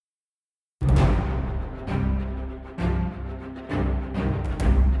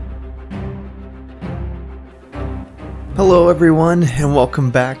Hello everyone, and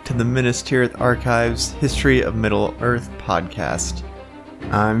welcome back to the Minas Tirith Archives History of Middle-earth podcast.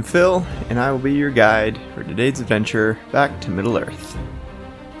 I'm Phil, and I will be your guide for today's adventure back to Middle-earth.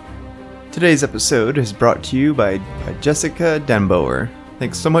 Today's episode is brought to you by Jessica Denboer.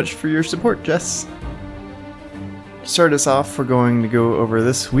 Thanks so much for your support, Jess. To start us off, we're going to go over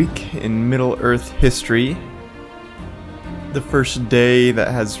this week in Middle-earth history. The first day that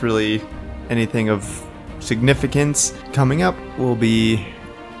has really anything of significance coming up will be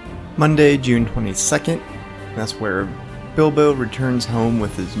Monday, June 22nd. That's where Bilbo returns home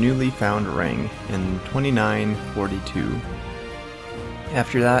with his newly found ring in 2942.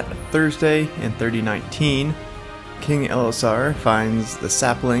 After that, Thursday in 3019, King Elessar finds the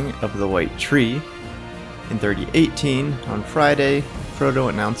sapling of the White Tree. In 3018, on Friday, Frodo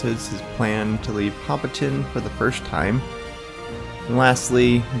announces his plan to leave Hobbiton for the first time. And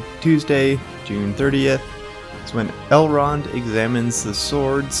lastly, Tuesday, June 30th, is when Elrond examines the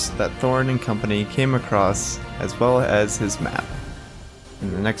swords that Thorin and company came across, as well as his map.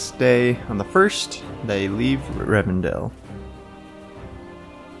 And the next day, on the 1st, they leave Rivendell.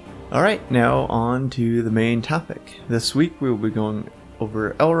 Alright, now on to the main topic. This week we will be going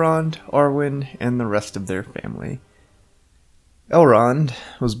over Elrond, Arwen, and the rest of their family. Elrond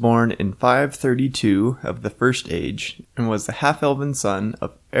was born in 532 of the First Age, and was the half-elven son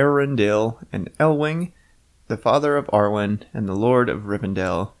of Eärendil and Elwing, the father of Arwen and the Lord of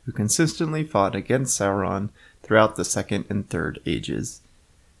Rivendell, who consistently fought against Sauron throughout the Second and Third Ages.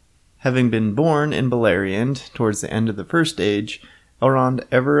 Having been born in Beleriand towards the end of the First Age, Elrond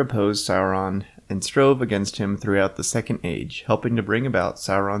ever opposed Sauron and strove against him throughout the Second Age, helping to bring about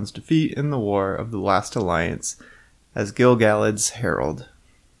Sauron's defeat in the War of the Last Alliance as Gil-galad's herald.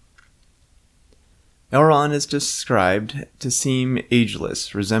 Elrond is described to seem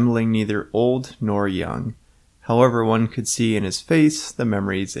ageless, resembling neither old nor young. However, one could see in his face the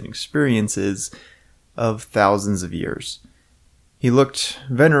memories and experiences of thousands of years. He looked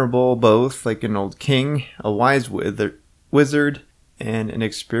venerable, both like an old king, a wise wizard, and an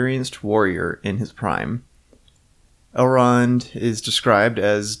experienced warrior in his prime. Elrond is described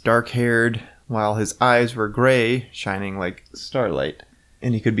as dark-haired, while his eyes were gray, shining like starlight,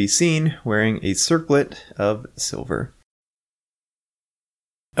 and he could be seen wearing a circlet of silver.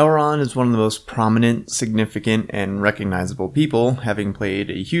 Elrond is one of the most prominent, significant, and recognizable people, having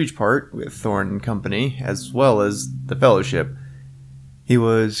played a huge part with Thorin and company, as well as the Fellowship. He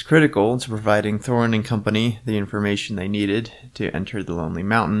was critical to providing Thorin and company the information they needed to enter the Lonely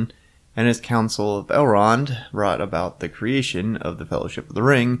Mountain, and his Council of Elrond brought about the creation of the Fellowship of the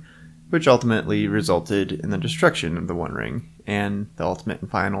Ring, which ultimately resulted in the destruction of the One Ring, and the ultimate and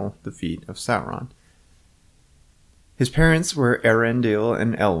final defeat of Sauron. His parents were Eärendil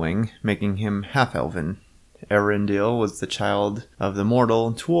and Elwing, making him half-elven. Eärendil was the child of the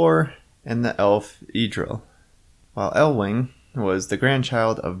mortal Tuor and the elf Idril, while Elwing was the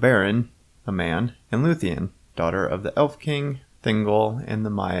grandchild of Beren, a man, and Luthien, daughter of the Elf King Thingol and the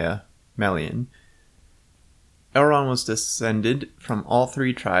Maya Melian. Elrond was descended from all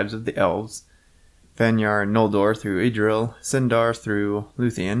three tribes of the elves, Vanyar and Noldor through Idril, Sindar through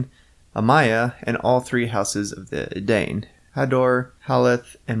Luthien, Amaya, and all three houses of the Edain, Hador,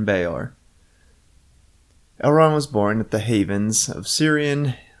 Haleth, and Beor. Elrond was born at the Havens of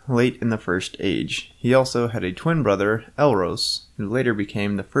Sirion late in the First Age. He also had a twin brother, Elros, who later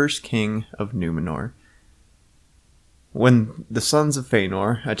became the first king of Númenor. When the sons of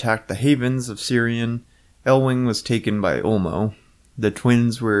Fëanor attacked the Havens of Sirion, Elwing was taken by Ulmo. The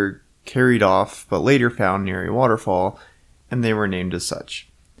twins were carried off, but later found near a waterfall, and they were named as such.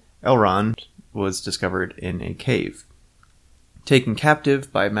 Elrond was discovered in a cave. Taken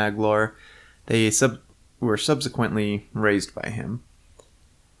captive by Maglor, they were subsequently raised by him.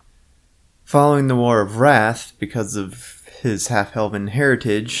 Following the War of Wrath, because of his half-elven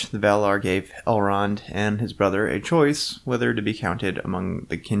heritage, the Valar gave Elrond and his brother a choice whether to be counted among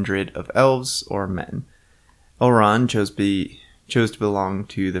the kindred of elves or men. Elrond chose to belong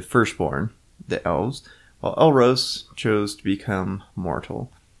to the firstborn, the elves, while Elros chose to become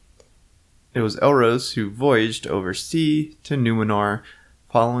mortal. It was Elros who voyaged over sea to Númenor,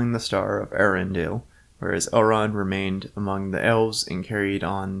 following the Star of Eärendil, whereas Elrond remained among the elves and carried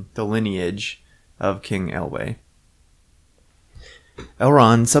on the lineage of King Elwë.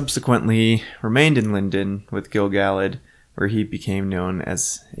 Elrond subsequently remained in Lindon with Gil-galad, where he became known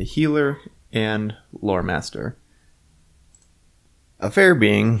as a healer and lore master. A fair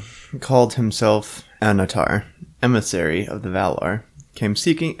being called himself Annatar, emissary of the Valar, came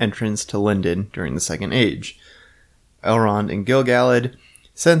seeking entrance to Lindon during the Second Age. Elrond and Gil-galad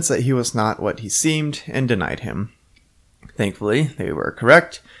sensed that he was not what he seemed and denied him. Thankfully, they were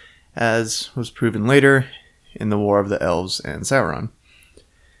correct, as was proven later in the War of the Elves and Sauron.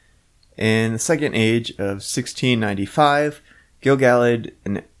 In the Second Age of 1695, Gil-galad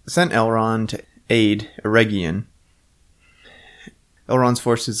sent Elrond to aid Eregion. Elrond's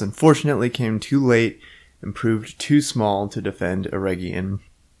forces unfortunately came too late and proved too small to defend Eregion.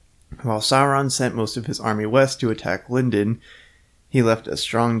 While Sauron sent most of his army west to attack Lindon, he left a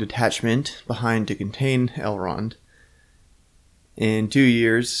strong detachment behind to contain Elrond. In 2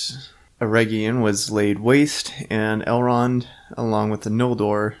 years, Eregion was laid waste, and Elrond, along with the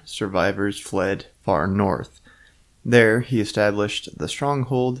Noldor survivors, fled far north. There, he established the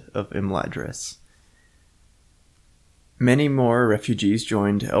stronghold of Imladris. Many more refugees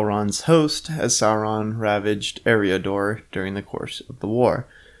joined Elrond's host as Sauron ravaged Eriador during the course of the war.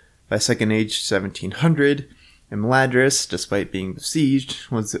 By Second Age 1700, Imladris, despite being besieged,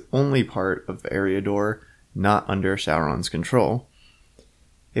 was the only part of Eriador not under Sauron's control.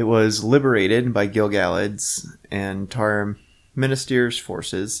 It was liberated by Gil-galad's and Tar Ministir's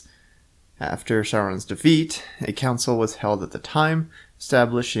forces. After Sauron's defeat, a council was held at the time,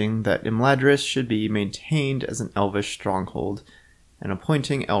 establishing that Imladris should be maintained as an elvish stronghold, and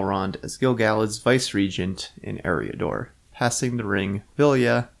appointing Elrond as Gil-galad's vice-regent in Eriador, passing the ring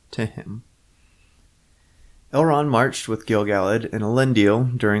Vilya to him. Elrond marched with Gil-galad and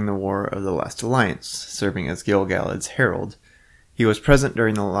Elendil during the War of the Last Alliance, serving as Gil-galad's herald. He was present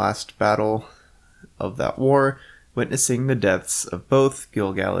during the last battle of that war, witnessing the deaths of both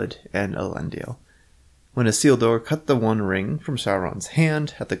Gil-galad and Elendil. When Isildur cut the One Ring from Sauron's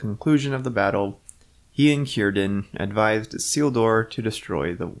hand at the conclusion of the battle, he and Círdan advised Isildur to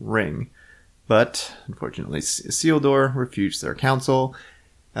destroy the ring. But, unfortunately, Isildur refused their counsel,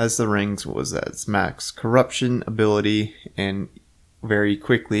 as the ring was at max corruption ability and very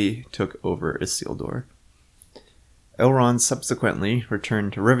quickly took over Isildur. Elrond subsequently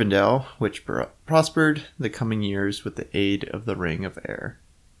returned to Rivendell, which prospered the coming years with the aid of the Ring of Air,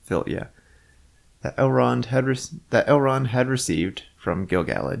 Vilya, that Elrond had received from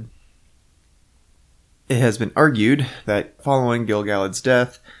Gil-galad. It has been argued that following Gil-galad's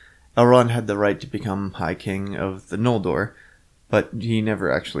death, Elrond had the right to become High King of the Noldor, but he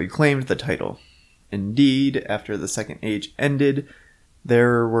never actually claimed the title. Indeed, after the Second Age ended,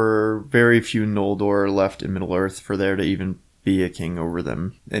 there were very few Noldor left in Middle-earth for there to even be a king over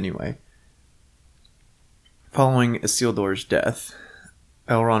them anyway. Following Isildur's death,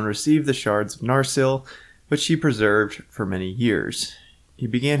 Elrond received the shards of Narsil, which he preserved for many years. He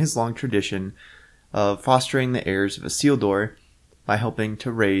began his long tradition of fostering the heirs of Isildur by helping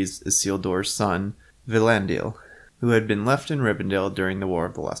to raise Isildur's son, Valandil, who had been left in Rivendell during the War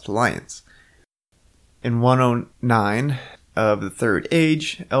of the Last Alliance. In 109 of the Third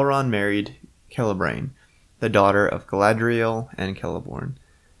Age, Elrond married Celebriane, the daughter of Galadriel and Celeborn.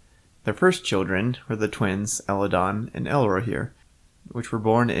 Their first children were the twins Elladan and Elrohir, which were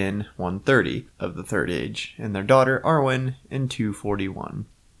born in 130 of the Third Age, and their daughter Arwen in 241.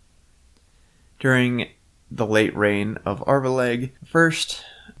 During the late reign of Arveleg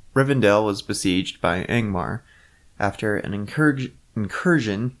I, Rivendell was besieged by Angmar. After an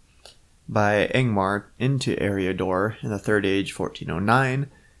incursion by Angmar into Eriador in the Third Age 1409,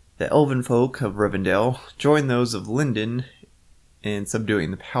 the elven folk of Rivendell joined those of Lindon in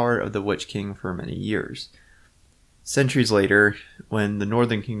subduing the power of the Witch King for many years. Centuries later, when the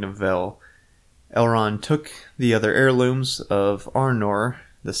northern kingdom fell, Elrond took the other heirlooms of Arnor,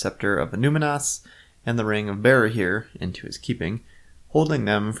 the scepter of Annúminas, and the ring of Barahir into his keeping, holding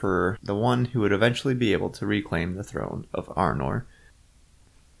them for the one who would eventually be able to reclaim the throne of Arnor.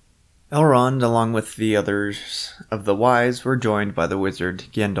 Elrond, along with the others of the wise, were joined by the wizard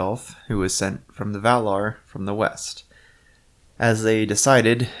Gandalf, who was sent from the Valar from the west. As they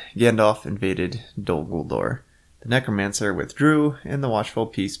decided, Gandalf invaded Dol Guldur. The necromancer withdrew, and the watchful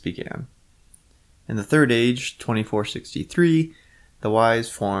peace began. In the Third Age, 2463, the wise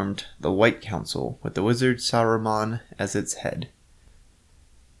formed the White Council, with the wizard Saruman as its head.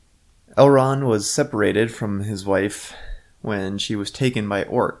 Elrond was separated from his wife when she was taken by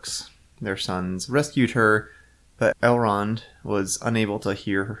orcs. Their sons rescued her, but Elrond was unable to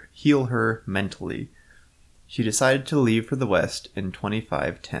heal her mentally. She decided to leave for the west in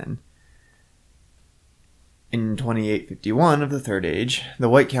 2510. In 2851 of the Third Age, the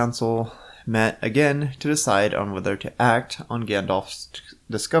White Council met again to decide on whether to act on Gandalf's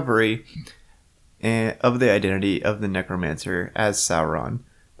discovery of the identity of the necromancer as Sauron,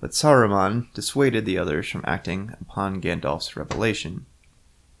 but Saruman dissuaded the others from acting upon Gandalf's revelation.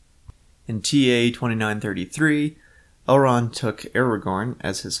 In TA 2933, Elrond took Aragorn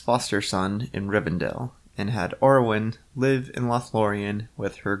as his foster son in Rivendell, and had Arwen live in Lothlorien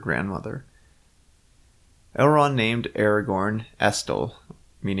with her grandmother. Elrond named Aragorn Estel,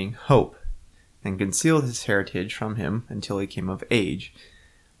 meaning hope, and concealed his heritage from him until he came of age.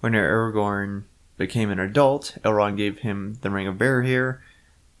 When Aragorn became an adult, Elrond gave him the Ring of Barahir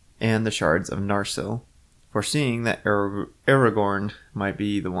and the Shards of Narsil, foreseeing that Aragorn might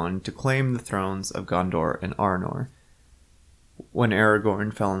be the one to claim the thrones of Gondor and Arnor. When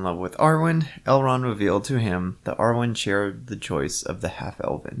Aragorn fell in love with Arwen, Elrond revealed to him that Arwen shared the choice of the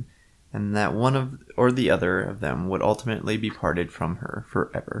half-elven, and that one or the other of them would ultimately be parted from her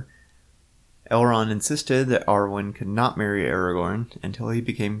forever. Elrond insisted that Arwen could not marry Aragorn until he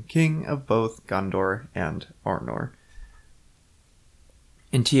became king of both Gondor and Arnor.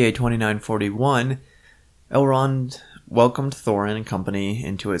 In TA 2941, Elrond welcomed Thorin and company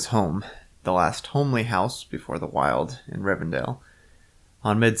into his home, the last homely house before the Wild in Rivendell.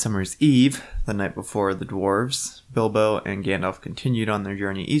 On Midsummer's Eve, the night before the dwarves, Bilbo and Gandalf continued on their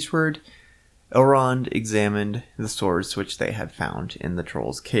journey eastward, Elrond examined the swords which they had found in the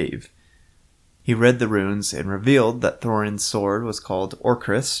Troll's Cave. He read the runes and revealed that Thorin's sword was called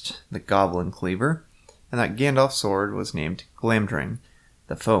Orcrist, the Goblin Cleaver, and that Gandalf's sword was named Glamdring,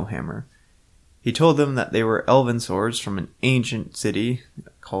 the Foe Hammer. He told them that they were elven swords from an ancient city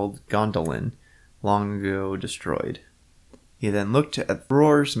called Gondolin, long ago destroyed. He then looked at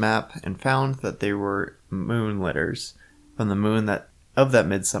Roar's map and found that they were moon letters. From the moon of that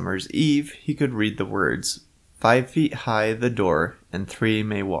midsummer's eve, he could read the words, 5 feet high the door, and 3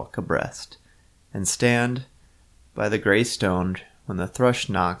 may walk abreast, and stand by the grey stone when the thrush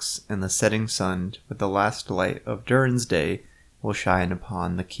knocks and the setting sun with the last light of Durin's day will shine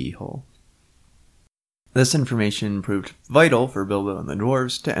upon the keyhole. This information proved vital for Bilbo and the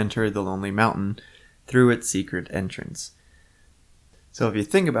dwarves to enter the Lonely Mountain through its secret entrance. So if you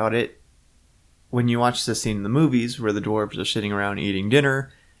think about it, when you watch this scene in the movies where the dwarves are sitting around eating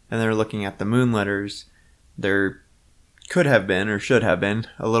dinner and they're looking at the moon letters, there could have been, or should have been,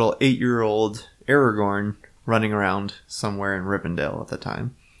 a little 8-year-old Aragorn running around somewhere in Rivendell at the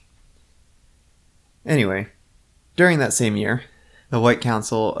time. Anyway, during that same year, the White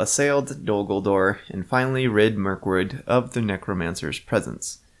Council assailed Dol Guldur and finally rid Mirkwood of the necromancer's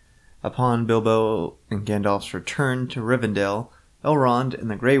presence. Upon Bilbo and Gandalf's return to Rivendell, Elrond and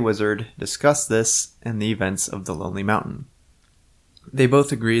the Grey Wizard discussed this and the events of the Lonely Mountain. They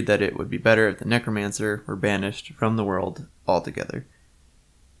both agreed that it would be better if the necromancer were banished from the world altogether.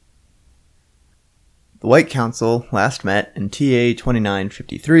 The White Council last met in TA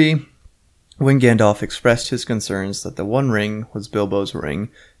 2953, when Gandalf expressed his concerns that the One Ring was Bilbo's ring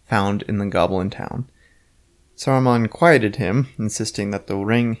found in the Goblin town. Saruman quieted him, insisting that the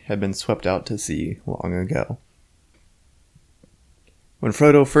ring had been swept out to sea long ago. When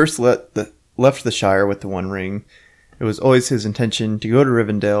Frodo first left the Shire with the One Ring, it was always his intention to go to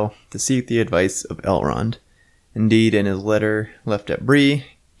Rivendell to seek the advice of Elrond. Indeed, in his letter left at Bree,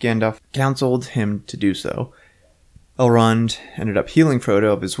 Gandalf counseled him to do so. Elrond ended up healing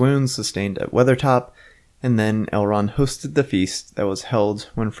Frodo of his wounds sustained at Weathertop, and then Elrond hosted the feast that was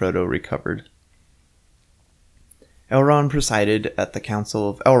held when Frodo recovered. Elrond presided at the Council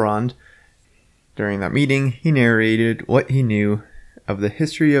of Elrond. During that meeting, he narrated what he knew of the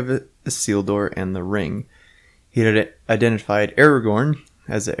history of Isildur and the Ring. He had identified Aragorn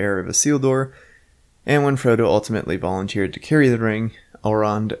as the heir of Isildur, and when Frodo ultimately volunteered to carry the ring,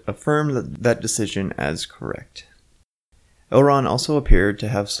 Elrond affirmed that decision as correct. Elrond also appeared to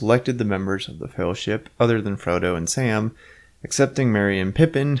have selected the members of the Fellowship other than Frodo and Sam, accepting Merry and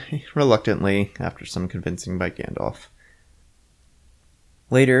Pippin reluctantly after some convincing by Gandalf.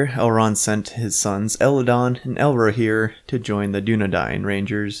 Later, Elrond sent his sons Elladan and Elrohir to join the Dunedain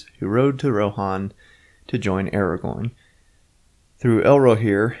Rangers, who rode to Rohan to join Aragorn. Through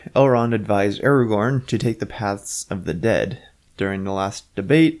Elrohir, Elrond advised Aragorn to take the paths of the dead. During the last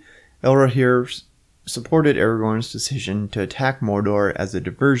debate, Elrohir supported Aragorn's decision to attack Mordor as a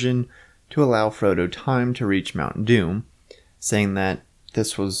diversion to allow Frodo time to reach Mount Doom, saying that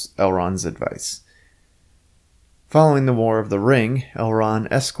this was Elrond's advice. Following the War of the Ring,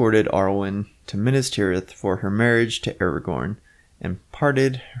 Elrond escorted Arwen to Minas Tirith for her marriage to Aragorn, and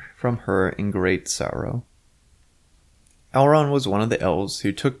parted from her in great sorrow. Elrond was one of the elves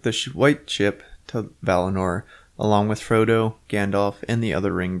who took the white ship to Valinor, along with Frodo, Gandalf, and the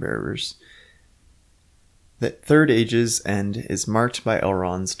other ring-bearers. The Third Age's end is marked by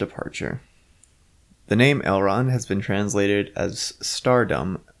Elrond's departure. The name Elrond has been translated as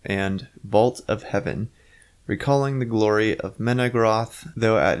Stardom and Vault of Heaven, recalling the glory of Menegroth,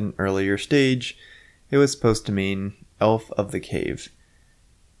 though at an earlier stage it was supposed to mean Elf of the Cave.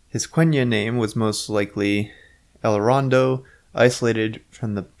 His Quenya name was most likely Elrondо, isolated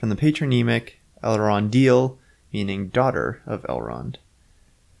from the patronymic Elrondil, meaning daughter of Elrond.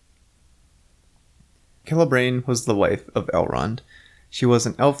 Celebraine was the wife of Elrond. She was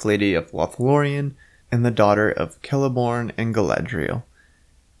an elf lady of Lothlorien and the daughter of Celeborn and Galadriel.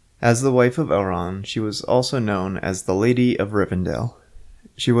 As the wife of Elrond, she was also known as the Lady of Rivendell.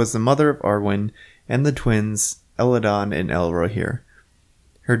 She was the mother of Arwen and the twins Elladan and Elrohir.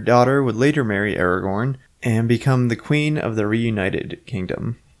 Her daughter would later marry Aragorn and become the queen of the reunited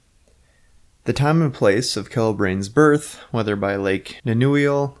kingdom. The time and place of Celebraine's birth, whether by Lake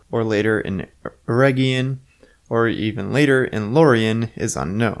Ninuial or later in Eregion, or even later in Lorien, is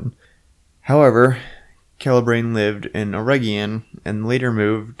unknown. However, Celebraine lived in Eregion and later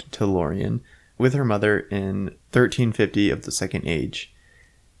moved to Lorien with her mother in 1350 of the Second Age.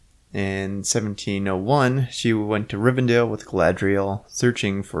 In 1701, she went to Rivendell with Galadriel,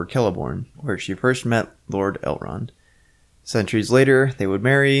 searching for Celeborn, where she first met Lord Elrond. Centuries later, they would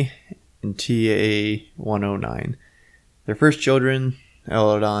marry in TA 109. Their first children,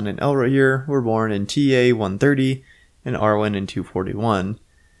 Elladan and Elrohir, were born in TA 130 and Arwen in 241.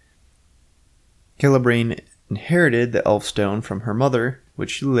 Celebraine inherited the Elfstone from her mother,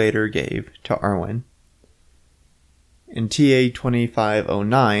 which she later gave to Arwen. In TA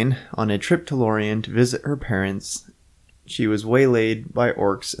 2509, on a trip to Lorien to visit her parents, she was waylaid by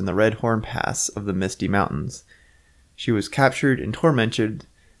orcs in the Redhorn Pass of the Misty Mountains. She was captured and tormented,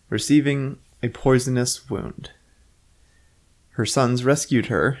 receiving a poisonous wound. Her sons rescued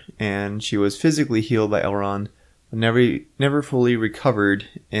her, and she was physically healed by Elrond, but never fully recovered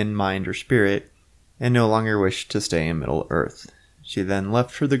in mind or spirit, and no longer wished to stay in Middle-earth. She then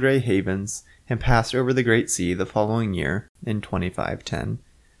left for the Grey Havens, and passed over the Great Sea the following year in 2510.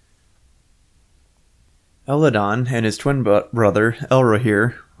 Elladan and his twin brother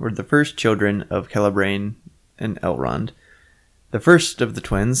Elrohir were the first children of Celebraine and Elrond. The first of the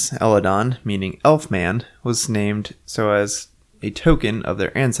twins, Elladan, meaning Elfman, was named so as a token of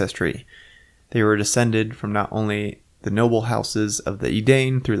their ancestry. They were descended from not only the noble houses of the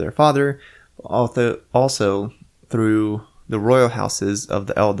Edain through their father, but also through the royal houses of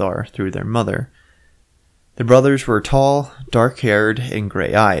the Eldar through their mother. The brothers were tall, dark-haired, and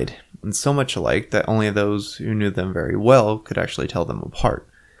gray-eyed, and so much alike that only those who knew them very well could actually tell them apart.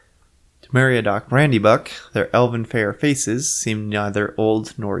 To Meriadoc Brandybuck, their elven fair faces seemed neither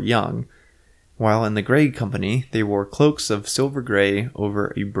old nor young, while in the Grey Company they wore cloaks of silver gray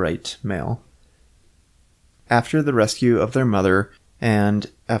over a bright mail. After the rescue of their mother, and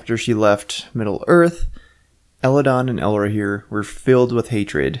after she left Middle-earth, Elladan and Elrohir were filled with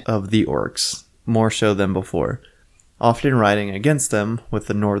hatred of the orcs, more so than before, often riding against them with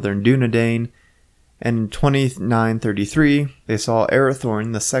the northern Dunedain, and in 2933 they saw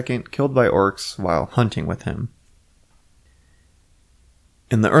Arathorn II killed by orcs while hunting with him.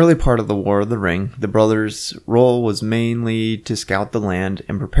 In the early part of the War of the Ring, the brothers' role was mainly to scout the land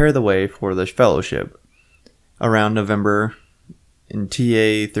and prepare the way for the Fellowship. Around November in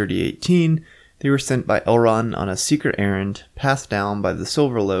TA 3018, they were sent by Elrond on a secret errand, passed down by the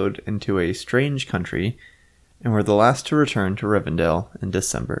Silverlode into a strange country, and were the last to return to Rivendell in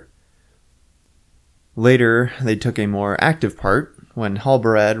December. Later, they took a more active part when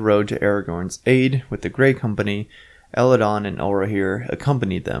Halbarad rode to Aragorn's aid with the Grey Company. Elladan and Elrohir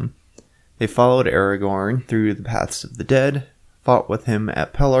accompanied them. They followed Aragorn through the paths of the dead, fought with him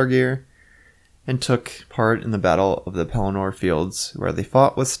at Pelargir, and took part in the Battle of the Pelennor Fields, where they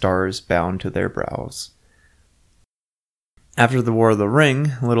fought with stars bound to their brows. After the War of the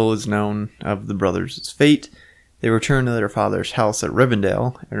Ring, little is known of the brothers' fate. They returned to their father's house at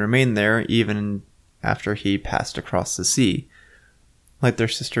Rivendell, and remained there even after he passed across the sea. Like their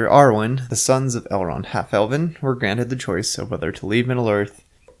sister Arwen, the sons of Elrond Half-Elven were granted the choice of whether to leave Middle-earth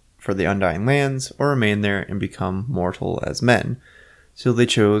for the Undying Lands, or remain there and become mortal as men. So they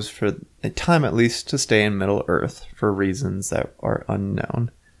chose, for a time at least, to stay in Middle-earth for reasons that are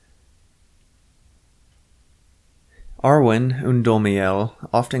unknown. Arwen Undolmiel,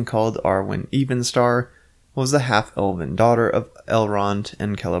 often called Arwen Evenstar, was the half-elven daughter of Elrond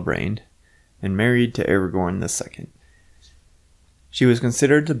and Celebraine, and married to Aragorn II. She was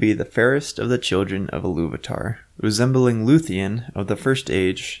considered to be the fairest of the children of Iluvatar, resembling Luthien of the First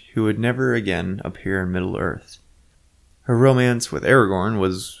Age, who would never again appear in Middle-earth. Her romance with Aragorn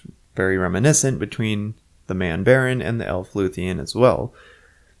was very reminiscent between the man Baron and the elf Luthien as well.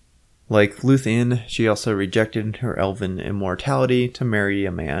 Like Luthien, she also rejected her elven immortality to marry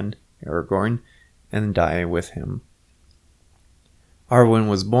a man, Aragorn, and die with him. Arwen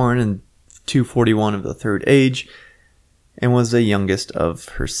was born in 241 of the Third Age, and was the youngest of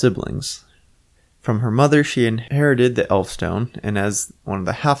her siblings. From her mother, she inherited the Elfstone, and as one of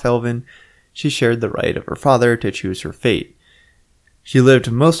the half-elven, she shared the right of her father to choose her fate. She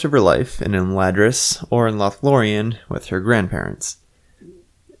lived most of her life in Imladris or in Lothlorien with her grandparents.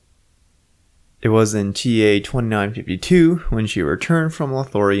 It was in TA 2952 when she returned from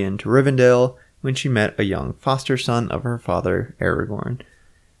Lothlorien to Rivendell when she met a young foster son of her father, Aragorn.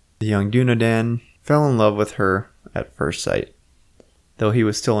 The young Dunedain fell in love with her at first sight. Though he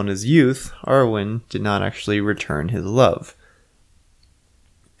was still in his youth, Arwen did not actually return his love.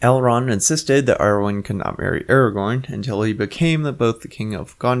 Elrond insisted that Arwen could not marry Aragorn until he became both the king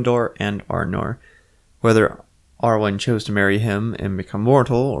of Gondor and Arnor. Whether Arwen chose to marry him and become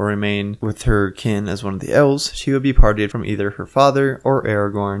mortal or remain with her kin as one of the elves, she would be parted from either her father or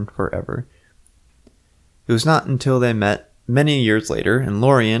Aragorn forever. It was not until they met many years later in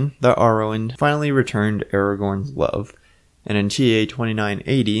Lorien that Arwen finally returned Aragorn's love, and in TA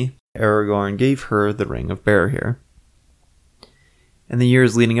 2980, Aragorn gave her the Ring of Barahir. In the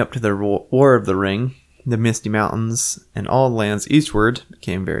years leading up to the War of the Ring, the Misty Mountains and all lands eastward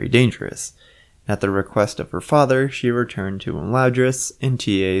became very dangerous. At the request of her father, she returned to Imladris in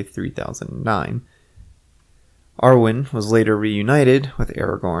TA 3009. Arwen was later reunited with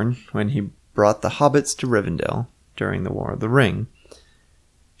Aragorn when he brought the hobbits to Rivendell during the War of the Ring.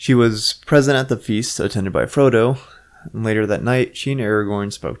 She was present at the feast attended by Frodo, and later that night she and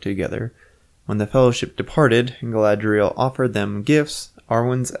Aragorn spoke together. When the fellowship departed, Galadriel offered them gifts.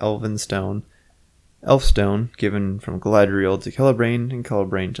 Arwen's Elfstone, given from Galadriel to Celebrain and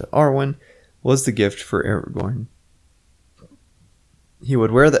Celebrain to Arwen, was the gift for Aragorn. He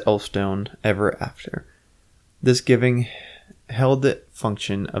would wear the Elfstone ever after. This giving held the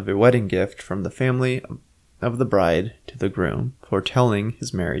function of a wedding gift from the family of the bride to the groom, foretelling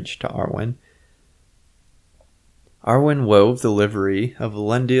his marriage to Arwen. Arwen wove the livery of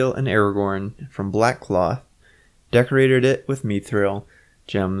Elendil and Aragorn from black cloth, decorated it with mithril,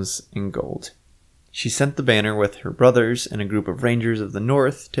 gems, and gold. She sent the banner with her brothers and a group of rangers of the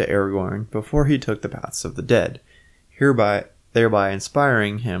north to Aragorn before he took the paths of the dead, thereby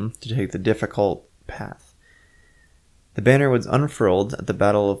inspiring him to take the difficult path. The banner was unfurled at the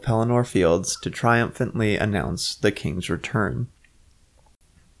Battle of Pelennor Fields to triumphantly announce the king's return.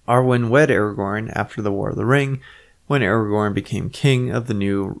 Arwen wed Aragorn after the War of the Ring, when Aragorn became king of the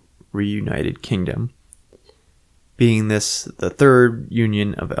new reunited kingdom. Being this the third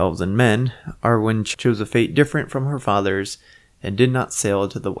union of elves and men, Arwen chose a fate different from her father's and did not sail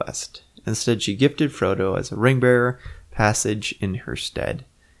to the west. Instead, she gifted Frodo as a ring-bearer passage in her stead,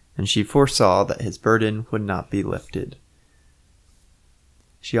 and she foresaw that his burden would not be lifted.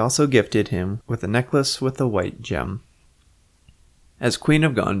 She also gifted him with a necklace with a white gem. As Queen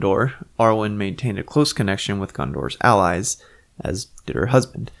of Gondor, Arwen maintained a close connection with Gondor's allies, as did her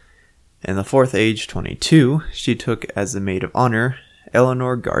husband. In the Fourth Age 22, she took as the maid of honor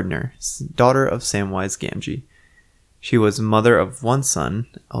Eleanor Gardner, daughter of Samwise Gamgee. She was mother of one son,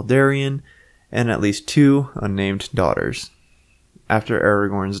 Eldarion, and at least two unnamed daughters. After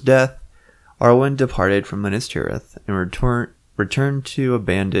Aragorn's death, Arwen departed from Minas Tirith and returned to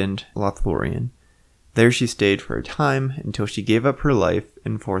abandoned Lothlorien. There she stayed for a time until she gave up her life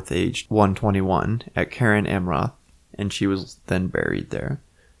in Fourth Age 121 at Cairn Amroth, and she was then buried there.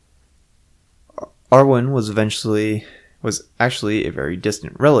 Arwen was actually a very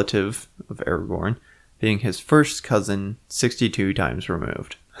distant relative of Aragorn, being his first cousin 62 times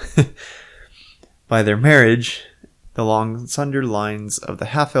removed. By their marriage, the long sundered lines of the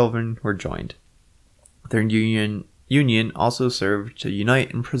half-elven were joined. Their union also served to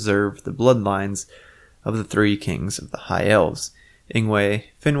unite and preserve the bloodlines of the three kings of the High Elves, Ingwe,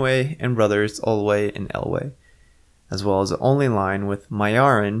 Finwë, and brothers Olwë and Elwë, as well as the only line with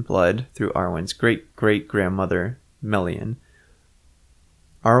Maiaran blood through Arwen's great-great-grandmother, Melian.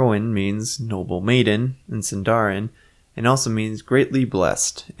 Arwen means noble maiden in Sindarin, and also means greatly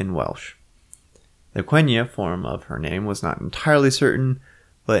blessed in Welsh. The Quenya form of her name was not entirely certain,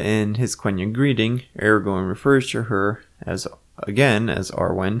 but in his Quenya greeting, Aragorn refers to her as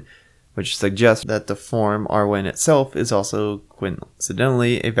Arwen, which suggests that the form Arwen itself is also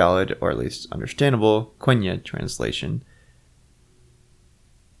coincidentally a valid, or at least understandable, Quenya translation.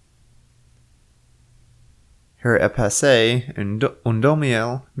 Her epase,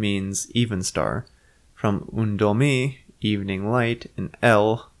 Undomiel, means even star, from Undomi, evening light, and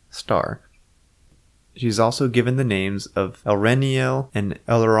El, star. She is also given the names of Elreniel and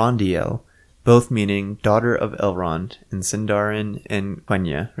Elrondiel, both meaning daughter of Elrond in Sindarin and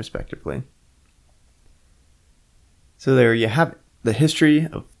Quenya, respectively. So there you have it, the history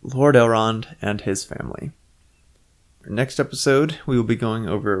of Lord Elrond and his family. Next episode, we will be going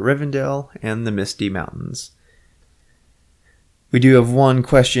over Rivendell and the Misty Mountains. We do have one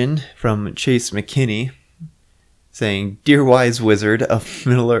question from Chase McKinney saying, "Dear Wise Wizard of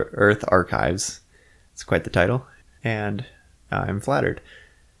Middle-earth Archives." It's quite the title, and I'm flattered.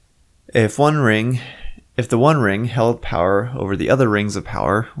 If the one ring held power over the other rings of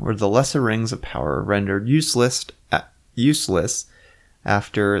power, were the lesser rings of power rendered useless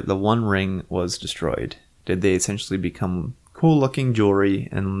after the one ring was destroyed? Did they essentially become cool-looking jewelry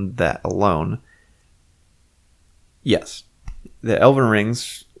and that alone? Yes. The Elven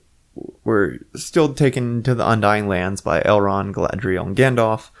Rings were still taken to the Undying Lands by Elrond, Galadriel, and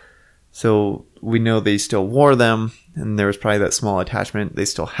Gandalf, so we know they still wore them, and there was probably that small attachment they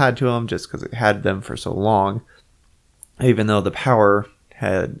still had to them just because it had them for so long, even though the power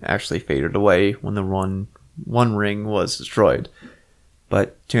had actually faded away when the one ring was destroyed.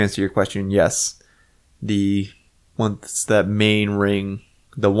 But to answer your question, yes, once that main ring,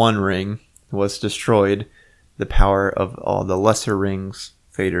 the one ring, was destroyed, the power of all the lesser rings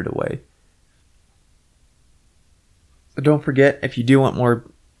faded away. So don't forget, if you do want more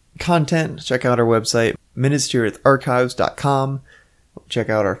content, check out our website, MinutesToEarthArchives.com. Check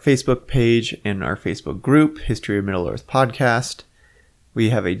out our Facebook page and our Facebook group, History of Middle-earth Podcast. We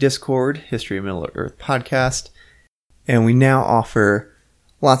have a Discord, History of Middle-earth Podcast. And we now offer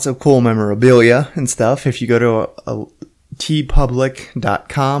lots of cool memorabilia and stuff. If you go to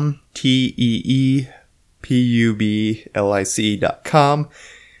teepublic.com, teepublic.com,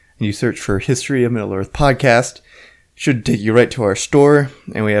 and you search for History of Middle-earth Podcast, should take you right to our store.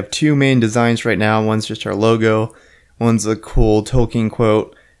 And we have two main designs right now. One's just our logo. One's a cool Tolkien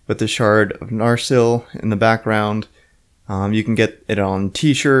quote with the Shard of Narsil in the background. You can get it on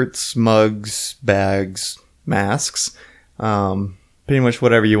t-shirts, mugs, bags, masks, pretty much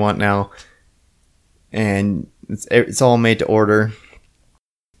whatever you want now. And it's all made to order.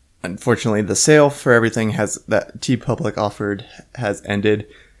 Unfortunately, the sale for everything that TeePublic offered has ended.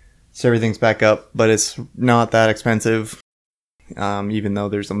 So everything's back up, but it's not that expensive, even though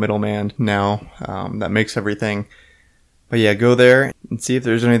there's a middleman now that makes everything. But yeah, go there and see if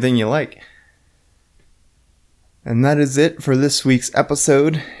there's anything you like. And that is it for this week's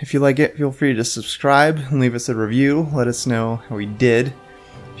episode. If you like it, feel free to subscribe and leave us a review. Let us know how we did.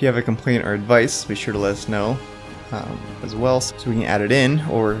 If you have a complaint or advice, be sure to let us know as well so we can add it in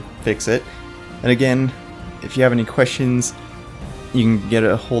or fix it. And again, if you have any questions, you can get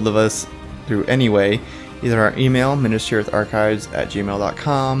a hold of us through any way, either our email,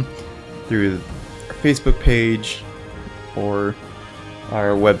 MinutesToEarthArchives@gmail.com, through our Facebook page, or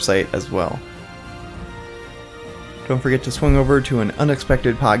our website as well. Don't forget to swing over to An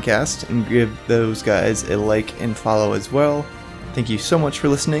Unexpected Podcast and give those guys a like and follow as well. Thank you so much for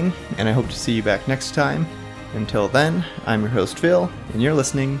listening, and I hope to see you back next time. Until then, I'm your host Phil, and you're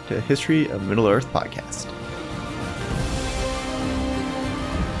listening to History of Middle-earth Podcast.